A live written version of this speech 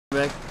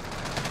Back.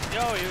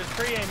 Yo, he was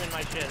pre-aiming my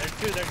shit. There's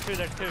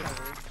two.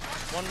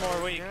 One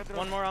more weak.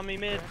 One more on me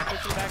mid.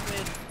 Pushing back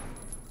mid.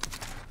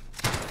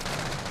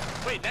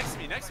 Wait, next to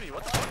me.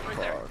 What the fuck? Right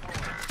there.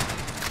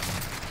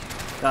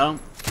 Got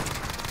him.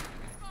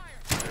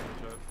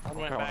 I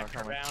went back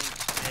around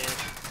mid.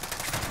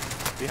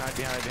 Behind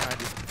you.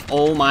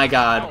 Oh my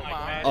god.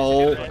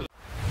 Oh.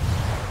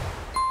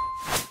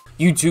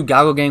 YouTube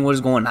Goggle Gang, what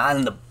is going on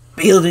in the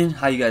building?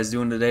 How you guys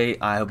doing today?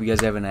 I hope you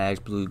guys are having an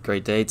absolute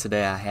great day.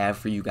 Today I have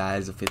for you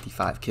guys a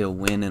 55 kill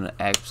win in an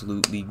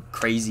absolutely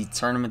crazy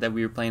tournament that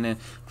we were playing in.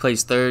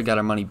 Placed third, got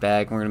our money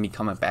back. We're going to be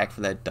coming back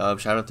for that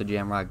dub. Shout out to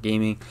Jamrock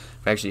Gaming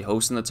for actually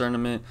hosting the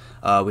tournament.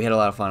 We had a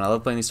lot of fun. I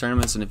love playing these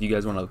tournaments, and if you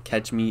guys want to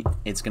catch me,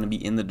 it's going to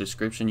be in the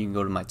description. You can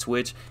go to my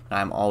Twitch, and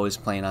I'm always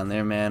playing on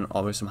there, man.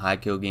 Always some high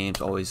kill games,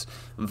 always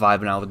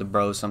vibing out with the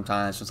bros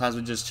sometimes. Sometimes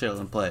we just chill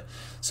and play.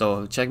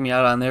 So check me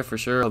out on there for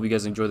sure. Hope you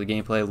guys enjoy the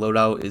gameplay.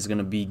 Loadout is going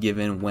to be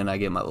given when I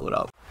get my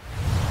loadout.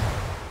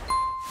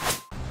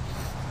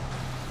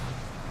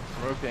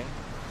 Roping.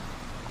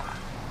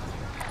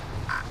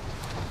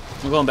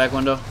 I'm going back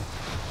window.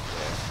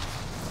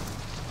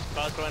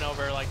 Buzz went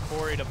over like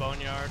quarry to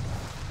boneyard.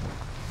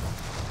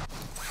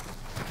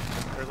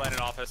 They're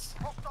landing office.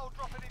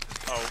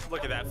 Oh,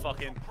 look at that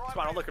fucking.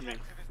 Spino, look at me.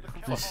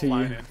 I see you.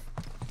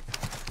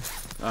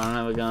 I don't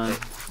have a gun.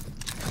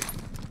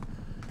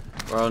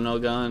 Bro, no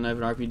gun. I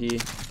have an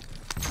RPD.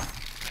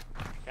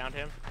 Found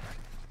him.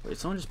 Wait,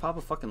 someone just pop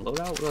a fucking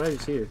loadout? What did I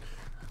just hear?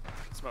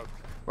 Smoke.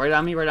 Right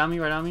on me. Oh,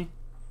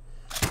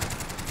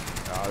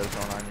 there's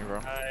one on you, bro.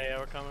 Yeah,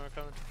 we're coming.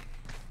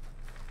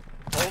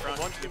 Oh,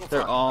 bunch of people.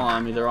 They're all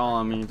on me.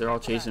 They're all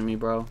chasing me,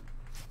 bro.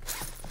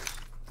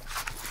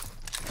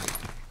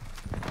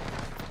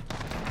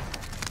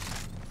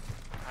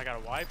 I got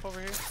a wipe over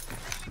here.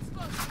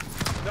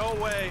 No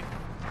way.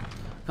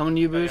 Coming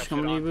to you, Boosh.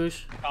 Coming to you,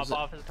 Boosh.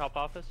 Top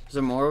office. Is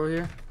there more over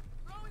here?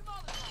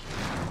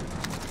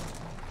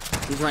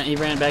 He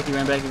ran back. Yo,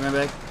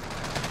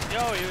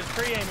 he was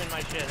pre-aiming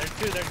my shit.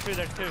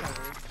 There's two.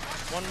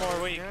 One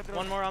more weak.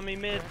 One more on me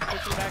mid.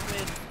 Pushing back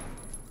mid.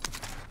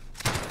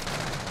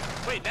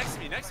 Wait, next to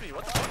me.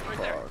 What the fuck? Right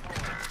there.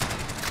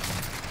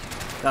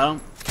 Got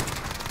him.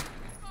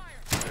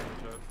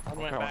 I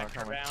went back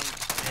around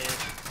mid.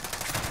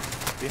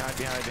 Behind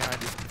you.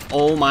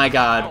 Oh my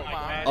god.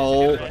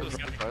 Oh.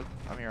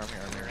 I'm here.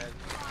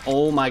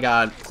 Oh my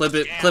god. Clip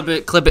it.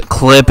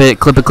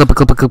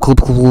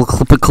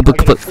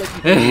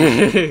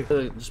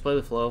 Just play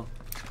the flow.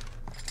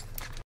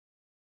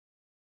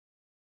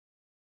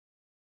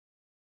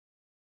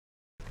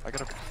 I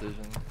got a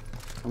precision.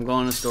 I'm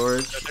going to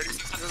storage.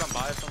 3600 on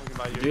buy if someone can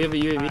buy you. Do you have a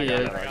UAV? I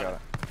Yeah.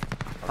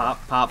 got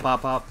it.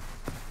 Pop.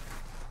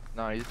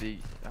 No, he's the.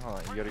 Hold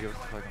on, you gotta go to the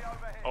second.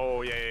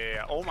 Oh,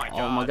 yeah. Oh my god.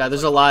 Oh my god,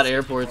 there's a lot at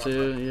airport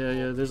too.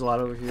 Yeah, there's a lot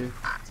over here.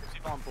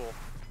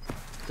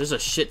 There's a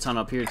shit ton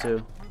up here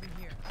too.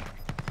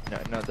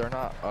 No, they're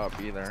not up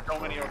either. So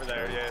many over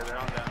there. Yeah, they're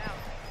on down.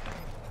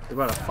 They're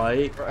about to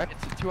fight. Bro,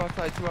 it's two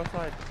outside.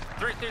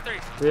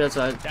 Three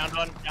outside. Downed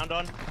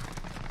one.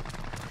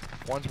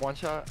 One's one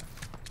shot.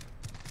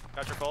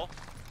 Got your full.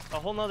 A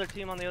whole nother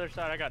team on the other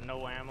side. I got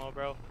no ammo,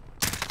 bro.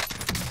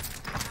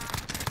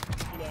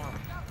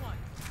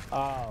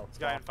 Oh, this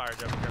guy on fire,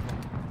 Joe. Careful.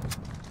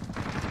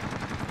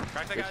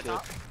 Crack that guy at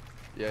top.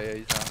 Yeah,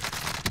 he's down.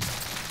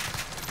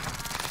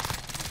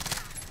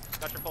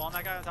 Got your full on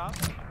that guy on top.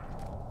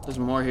 There's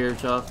more here,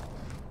 Chuff.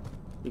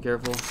 Be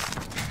careful.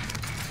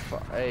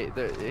 Hey,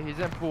 he's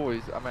in pool.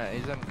 He's in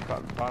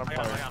bottom part. I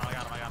got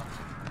him.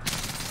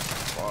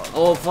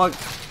 Oh fuck!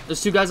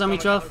 There's two guys on me,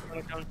 Chuff.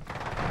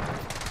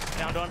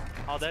 Downed one.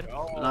 All dead.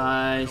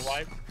 Nice.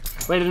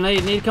 Wait, a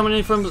nade coming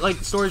in from like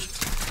storage.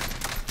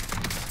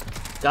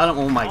 Got him.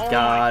 Oh my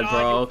god,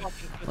 bro.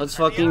 Let's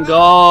fucking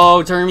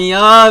go. Turn me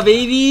up,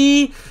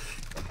 baby.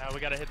 We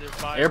gotta hit this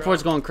buy,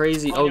 Airport's bro. going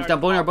crazy. Oh, that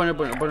boneyard.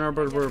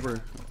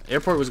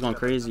 Airport was going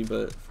crazy,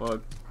 but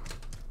fuck.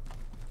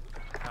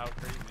 How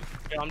crazy.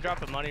 Yo, I'm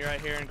dropping money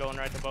right here and going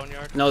right to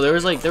boneyard. No, there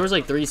was like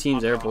 3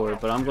 teams airport,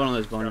 but I'm going to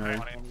this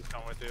boneyard.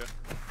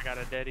 I got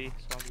a deady,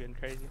 so I'm getting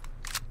crazy.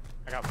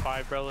 I got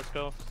 5, bro. Let's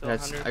go. Still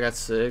I got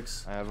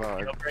 6. I have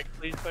break,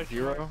 please, push.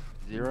 0.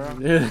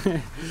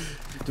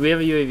 Do we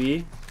have a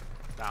UAV?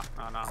 No.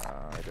 I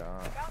don't.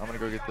 I'm gonna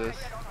go get this.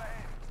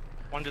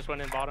 One just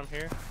went in bottom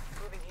here.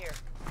 Moving here.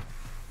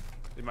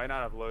 They might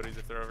not have loadies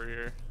if they're over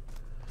here.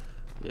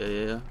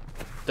 Yeah.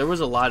 There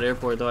was a lot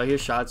airport though. I hear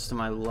shots to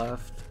my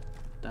left.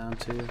 Down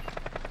 2.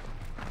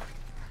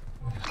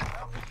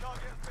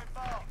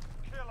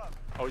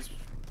 Oh,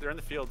 they're in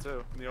the field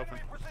too, in the open.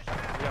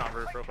 Get on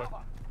roof real quick.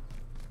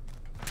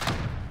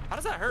 How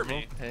does that hurt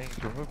me?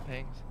 Remove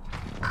pings.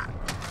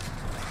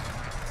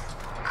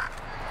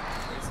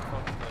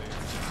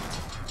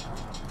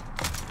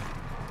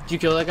 Did you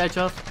kill that guy,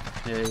 Chuff?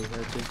 Yeah, you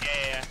got to.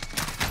 Yeah.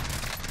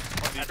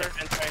 Another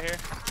fence right here.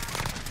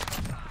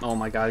 Oh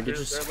my god,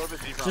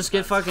 just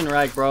get fucking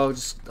wrecked, bro.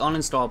 Just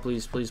uninstall,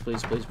 please. Right on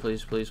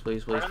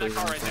that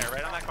car right there,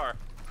 right on that car.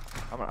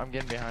 I'm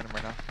getting behind him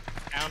right now.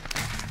 Down.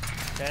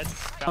 Dead.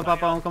 Come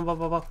pop.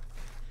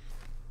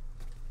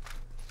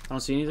 don't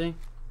see anything.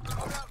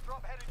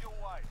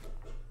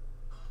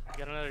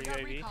 Got another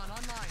UAV.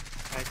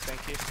 Nice,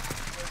 thank you.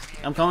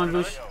 I'm coming,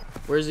 Bush.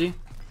 Where is he?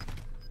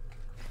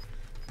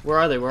 Where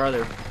are they? Where are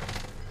they?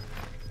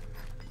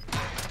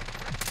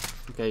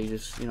 Okay, you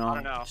just, you know,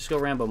 just go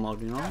Rambo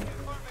mode, you know?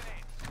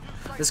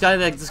 This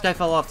guy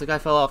fell off. This guy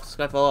fell off.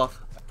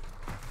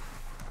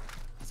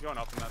 He's going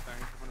up in that thing,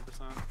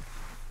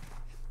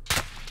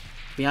 100%.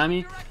 Behind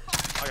me.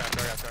 I got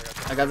you.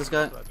 I got this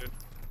guy.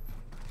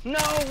 No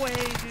way,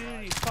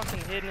 dude. He's fucking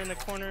hidden in the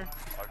corner.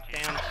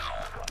 Damn.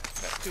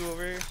 Got two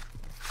over here.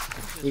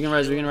 We can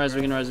res. Hurry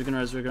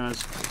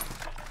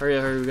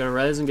up, we gotta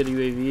res and get a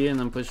UAV and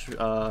then push,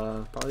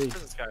 probably.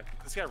 Where's this guy?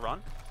 This guy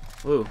run?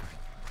 Ooh.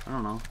 I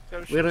don't know.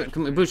 We gotta,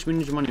 come, Bush, we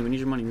need your money.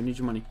 Alright,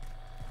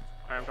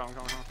 I'm coming.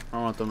 I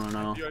don't want them right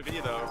now.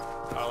 UAV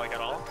though, like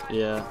at all?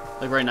 Yeah.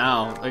 Like right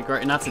now. Like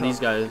right, not to these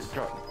guys. I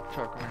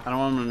don't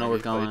want them to know we're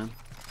coming.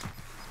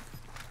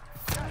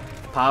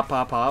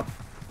 Pop.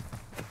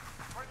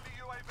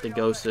 They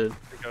ghosted.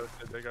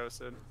 They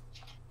ghosted.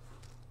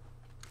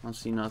 I don't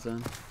see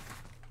nothing.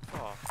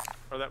 Oh.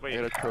 Or that,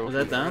 wait. Was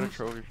that them?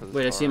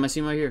 Wait, I see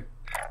him right here.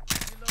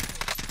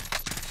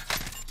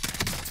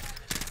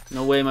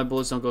 No way my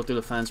bullets don't go through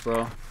the fence,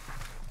 bro.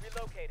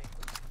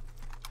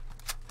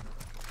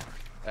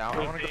 Yeah, I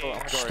wanna go.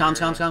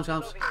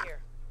 Comms.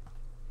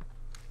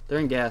 They're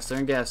in gas,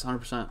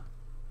 100%.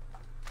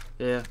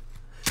 Yeah.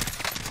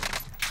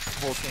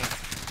 Whole team.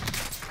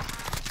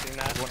 Seen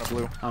that? One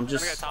blue. I'm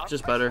just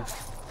better.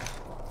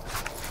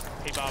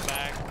 He bought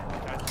back.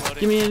 Guy's floating.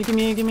 Give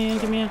me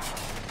in.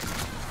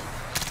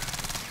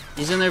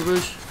 He's in there,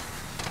 Bruce.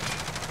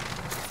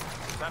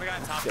 That guy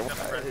on top.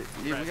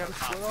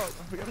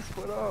 We gotta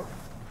split up.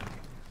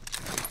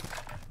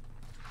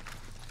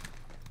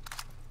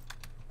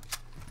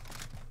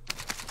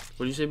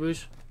 What do you say,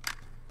 Bruce?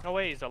 No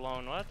way, he's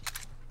alone. What?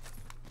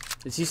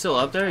 Is he still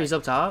up there? He's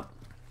up top?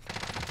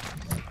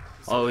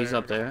 Oh, he's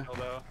up there.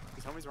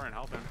 His homies weren't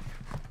helping.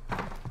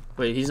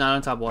 Wait, he's not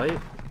on top white?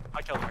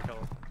 I killed him.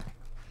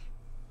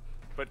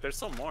 But there's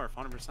still more,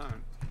 100%.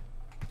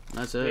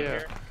 That's it.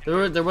 Yeah.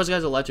 There was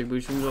guys electric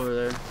boost rooms over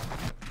there.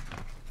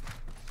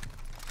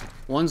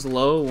 One's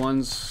low,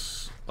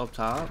 one's up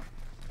top.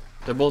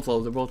 They're both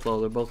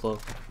low.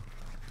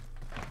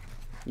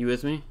 You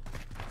with me?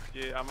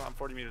 Yeah, I'm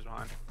 40 meters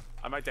behind.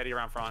 I might deady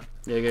around front.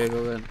 Yeah, go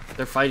ahead.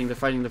 They're fighting, be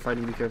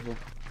careful.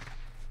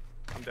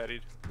 I'm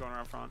deadied. Going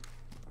around front.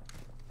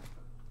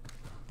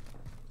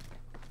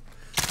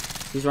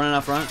 He's running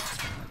out front.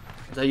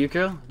 Is that you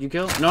kill?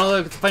 No,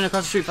 look, fighting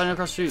across the street. Down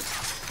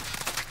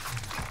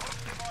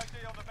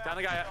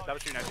the guy that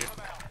was shooting at you.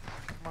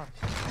 Come on.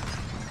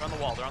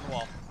 They're on the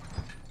wall.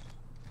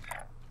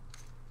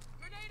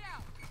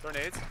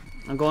 Grenades.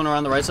 I'm going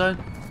around the right side.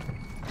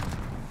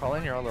 Call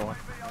in your other one.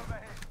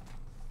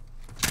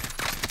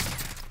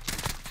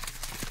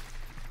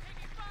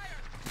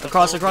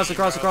 Across, all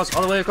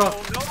the way across.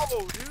 Oh no,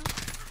 dude! Is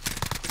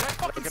that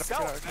fucking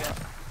stealth, man?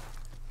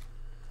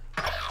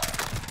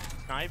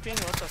 Sniping?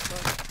 What the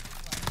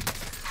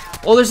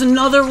fuck? Oh, there's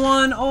another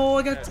one. Oh,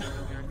 I got.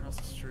 Across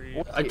the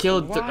street.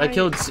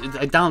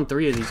 I downed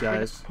 3 of these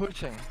guys.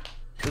 Pushing.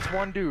 There's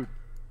one dude.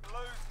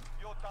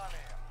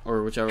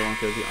 Or whichever one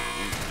killed you.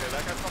 Yeah,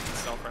 that guy's fucking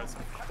stealth,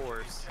 of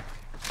course.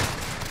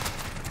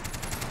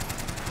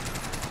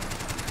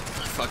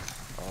 Fuck.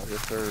 Oh,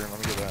 yes sir. Let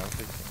me get that.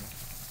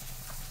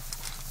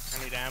 I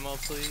need ammo,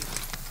 please.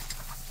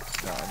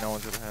 No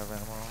one's gonna have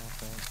ammo. I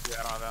think. Yeah,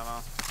 I don't have ammo.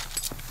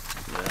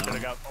 Yeah.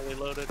 Should've got fully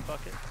loaded,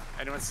 fuck it.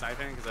 Anyone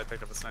sniping? Because I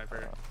picked up a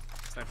sniper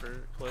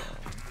clip. No.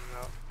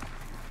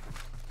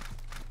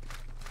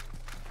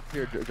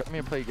 Here, drop me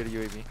a plate. Get a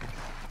UAV.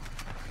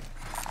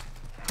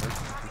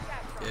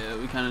 Yeah,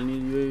 we kind of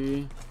need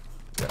UAV.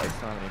 Yeah,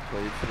 it's not any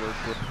plates to work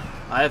with.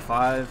 I have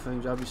 5. I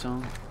can drop you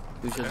some.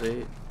 Who's just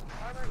 8?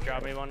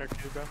 Drop me 1 or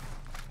 2, bro.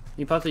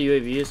 You pop the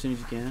UAV as soon as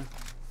you can.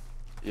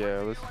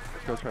 Yeah, let's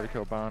go try to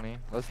kill Bonnie.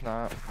 Let's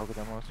not. I'll get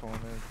that most one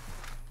is.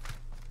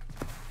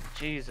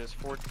 Jesus,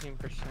 14%.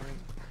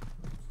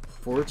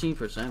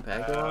 14%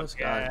 pack loss?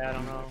 Yeah, God. I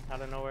don't know.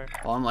 Out of nowhere.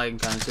 Oh, I'm lagging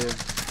kind of too.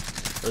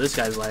 Oh, this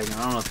guy's lagging.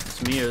 I don't know if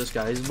it's me or this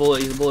guy. He's a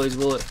bullet.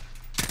 Whoa,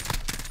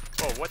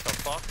 what the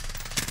fuck?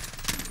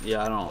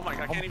 Yeah, I don't know. Oh my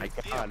god, I can't even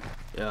see him.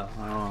 Yeah,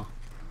 I don't know.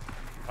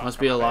 Must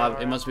be a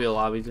lobby. It must be a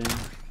lobby thing.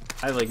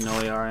 I have like no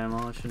AR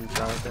ammo. I shouldn't have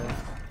shot at that.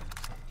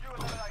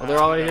 Oh, they're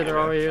all right here.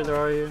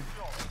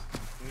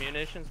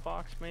 Munitions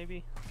box,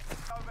 maybe?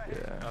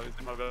 Yeah.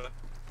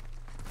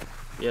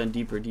 Yeah, and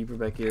deeper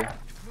back here.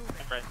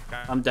 Right,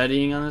 okay. I'm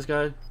deadying on this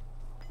guy.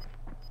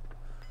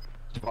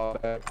 Fall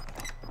back.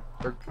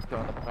 They're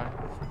on the back.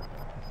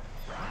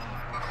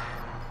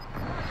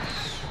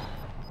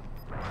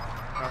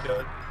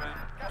 Good.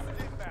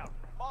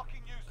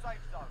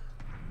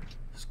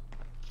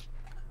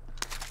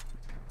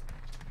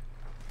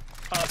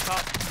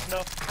 Top,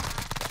 no.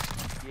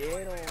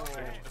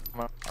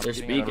 They're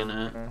speaking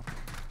it.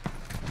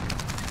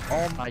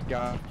 Oh my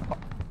god.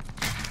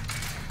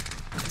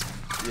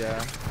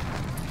 Yeah.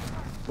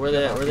 Where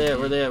they at? No,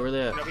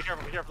 be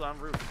careful, on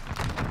the roof.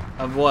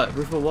 Of what?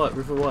 Roof of what?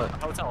 Roof of what?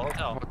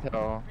 Hotel.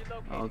 Oh,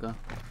 okay.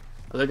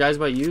 Are there guys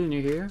by you and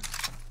you're here?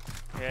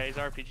 Yeah, he's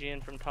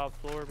RPGing from top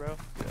floor, bro.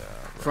 Yeah.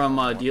 From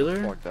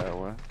dealer? Fuck that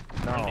way.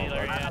 No. From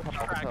dealer, yeah. Keep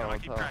cracking.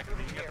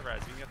 You can get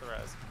the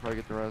res. Probably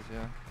get the res,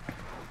 yeah.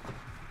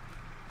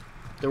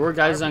 There were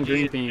guys on RPG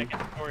green is ping. second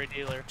story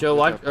dealer. Joe,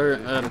 watch or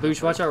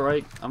Boosh, watch out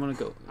right. I'm gonna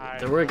go. Alright.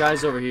 There were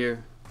guys over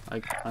here,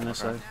 like on this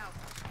side.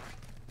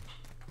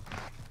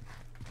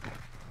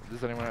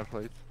 Does anyone have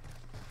plates?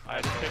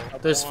 I just picked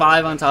up There's one.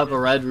 5 on top of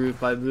red roof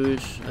by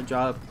Boosh. A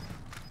drop.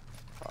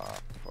 Ah,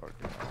 fuck.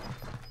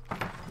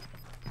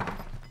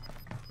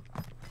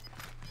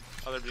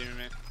 Oh, they're beaming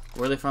me.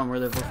 Where are they from? Where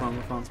are they from?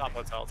 Where from? Top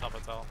hotel. So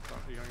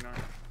you can ignore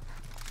it.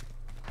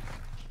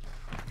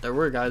 There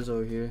were guys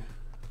over here.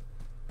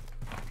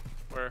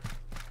 Where?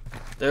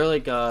 They're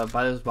like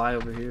by this by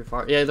over here.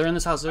 Far. Yeah, they're in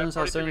this house. They're in this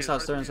house. They're in this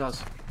house. They're in this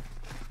house.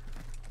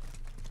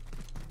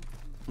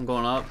 I'm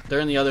going up. They're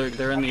in the other.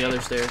 They're in the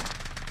other stair.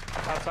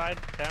 Outside,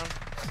 down.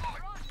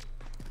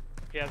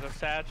 He has a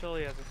satchel.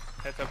 He has a.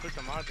 It's a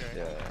Pusa Madre.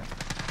 Yeah.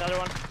 Another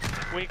one.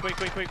 Weak.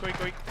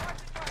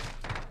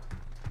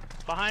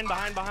 Behind.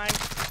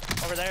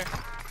 Over there.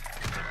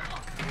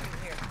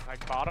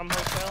 Like bottom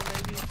hotel,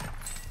 maybe.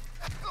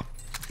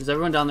 Is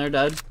everyone down there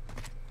dead?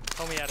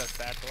 Told me he had a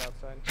satchel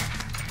outside.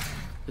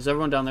 Is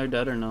everyone down there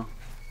dead or no?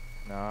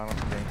 No, I don't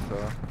think so.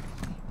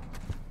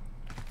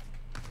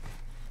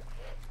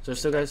 Is there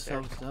still guys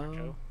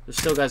hotel? There's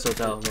still guys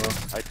hotel, bro.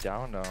 I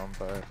downed them,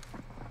 but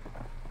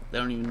They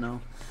don't even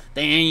know.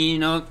 They ain't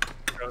even know.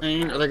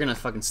 They're gonna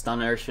fucking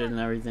stun our shit and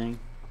everything.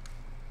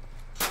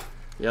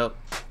 Yep.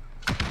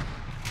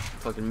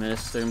 Fucking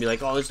miss. They're gonna be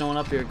like, oh, there's no one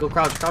up here. Go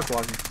crouch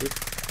walking. Dude.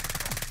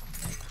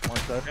 one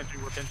side.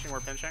 We're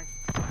pinching.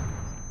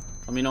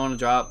 Let me know when to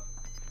drop.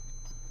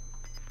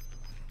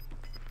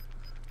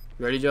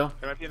 You ready, Joe?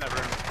 They might be in that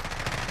room.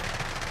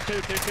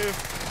 Two.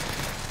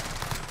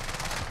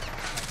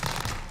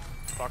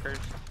 Fuckers.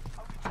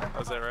 That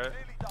was it, right?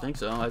 I think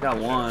so. I got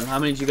one. How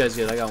many did you guys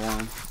get? I got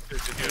one.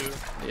 Two.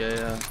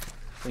 Yeah.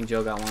 I think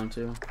Joe got one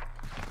too.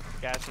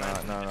 Gas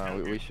mask.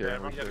 No, we share.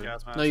 Everyone get a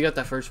gas mask. No, you got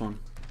that first one.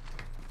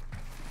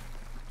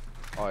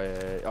 Oh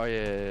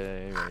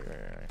yeah.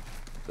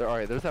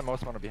 Alright, there's that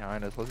most one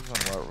behind us. Let's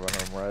just run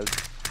on res.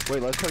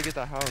 Wait, let's try to get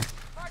that house.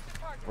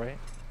 Right?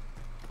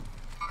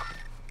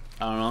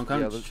 I don't know. I'm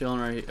kind of chilling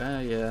right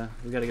here. Yeah.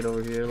 We gotta get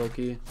over here, low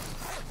key.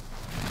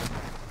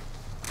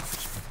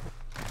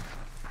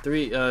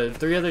 Three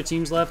other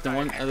teams left, and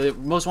one.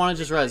 Most wanted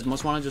just res.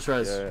 Most wanted just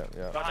res. Yeah.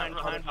 Behind.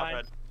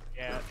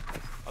 Yeah.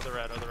 Other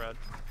red.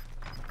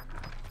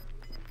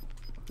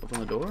 Open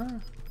the door.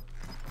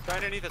 Right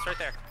underneath us, right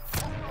there.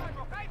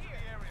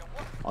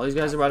 All these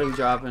guys are about to be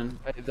dropping.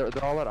 Hey, they're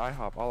all at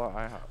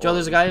IHOP. Joe,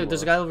 there's a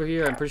guy over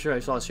here. I'm pretty sure I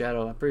saw a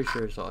shadow. Pretty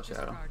sure.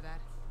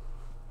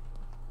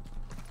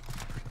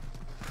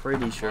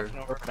 Pretty sure.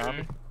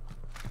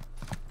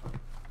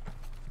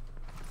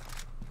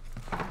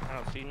 I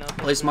don't see nothing.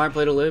 Play smart,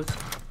 play to live.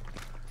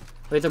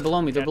 Wait, they're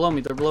below me.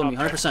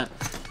 100%.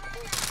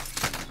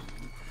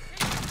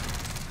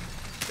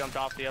 Jumped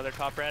off the other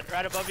top red.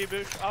 Right above you,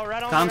 Boosh. Oh,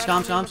 right on.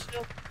 Comms.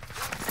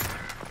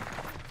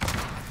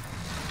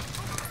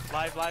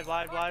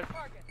 Live.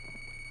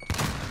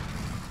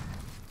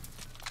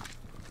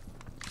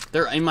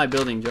 They're in my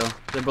building, Joe.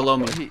 They're below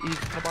me. He's on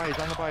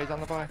the buy.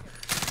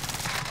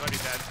 Already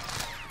dead.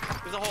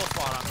 There's a whole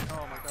squad on me.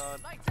 Oh my god.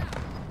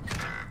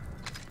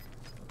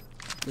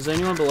 Is there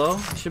anyone below?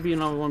 There should be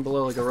another one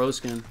below, like a rose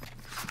skin.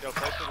 Yo,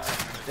 play for the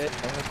Dead.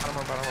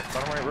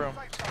 Bottom right room.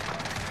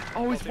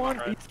 Oh, he's one.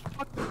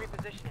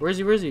 Where is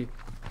he?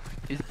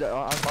 He's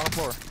on bottom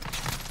floor.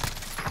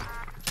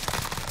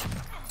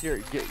 Here,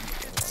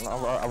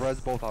 I'll res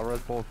both.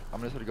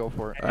 I'm just gonna go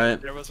for it.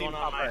 Alright. There was one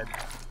on my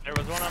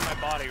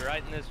body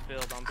right in this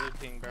field on blue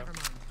ping, bro.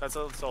 That's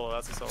a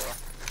solo.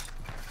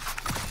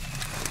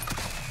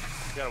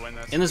 You gotta win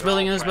this. In this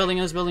building,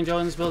 Joe,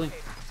 in this building.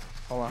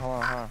 Hold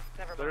on.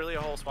 Literally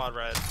a whole squad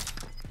red.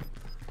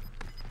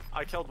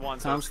 I killed one.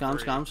 So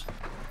Comms.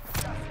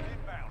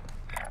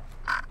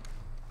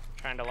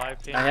 Trying to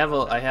live team. I have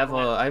a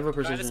Guy in the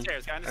precision.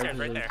 stairs,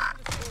 right there.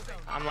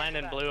 I'm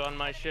landing blue on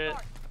my shit.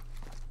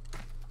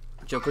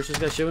 Joe, push this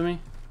guy shit with me.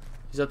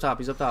 He's up top.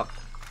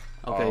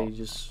 Okay, you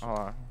just. Hold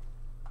on.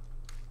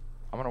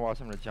 I'm gonna watch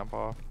him to jump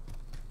off.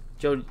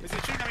 Joe. Is he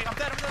shooting at me? I'm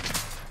dead.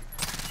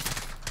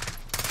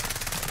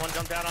 One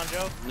jumped out on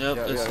Joe. Yep,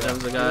 that was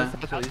the guy.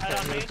 Outside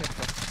on me.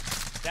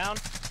 Down.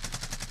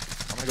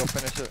 I'm gonna go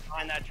finish it.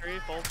 Behind that tree,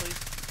 full please.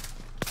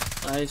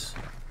 Nice.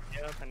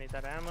 Yep, I need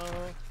that ammo.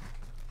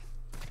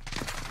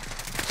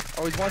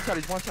 Oh, he's one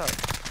shot.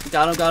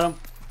 Got him.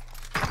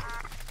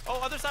 Oh,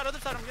 other side. I'm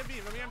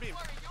getting beam.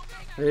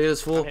 There he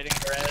is, full. I'm hitting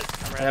the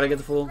res. I gotta get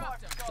the full.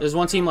 There's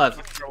one team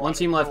left. One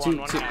guy.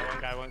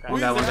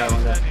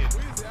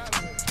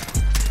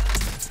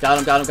 Got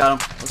him.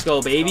 Let's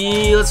go,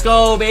 baby.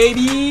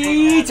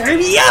 Turn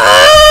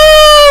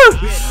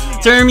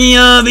me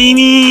up,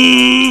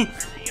 baby.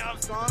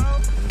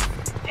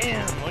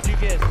 Damn, what'd you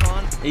get,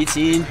 Spawn?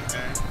 18.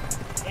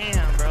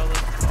 Damn, bro.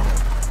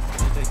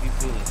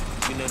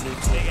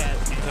 Big ass.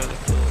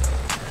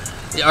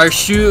 Our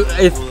shoot,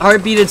 if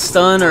heartbeat is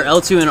stun or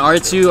L2 and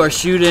R2 are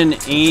shoot and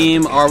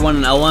aim R1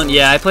 and L1.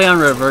 Yeah, I play on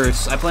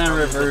reverse. I play on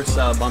reverse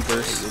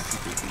bumpers.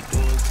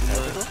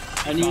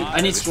 I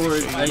need score.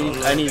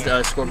 I need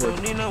scoreboard.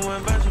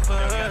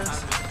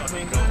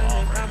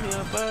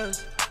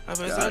 I've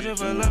been searching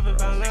for love and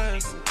found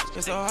less.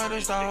 It's so hard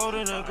to start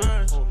holding a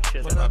grudge.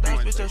 But I don't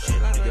switch your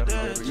shit like a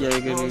dance. Yeah,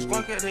 you're good.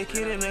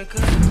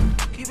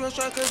 Keep your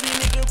shot cause these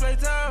niggas play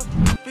tough.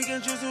 Pick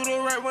and choose who the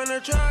right one to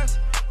trust.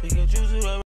 Pick and choose who the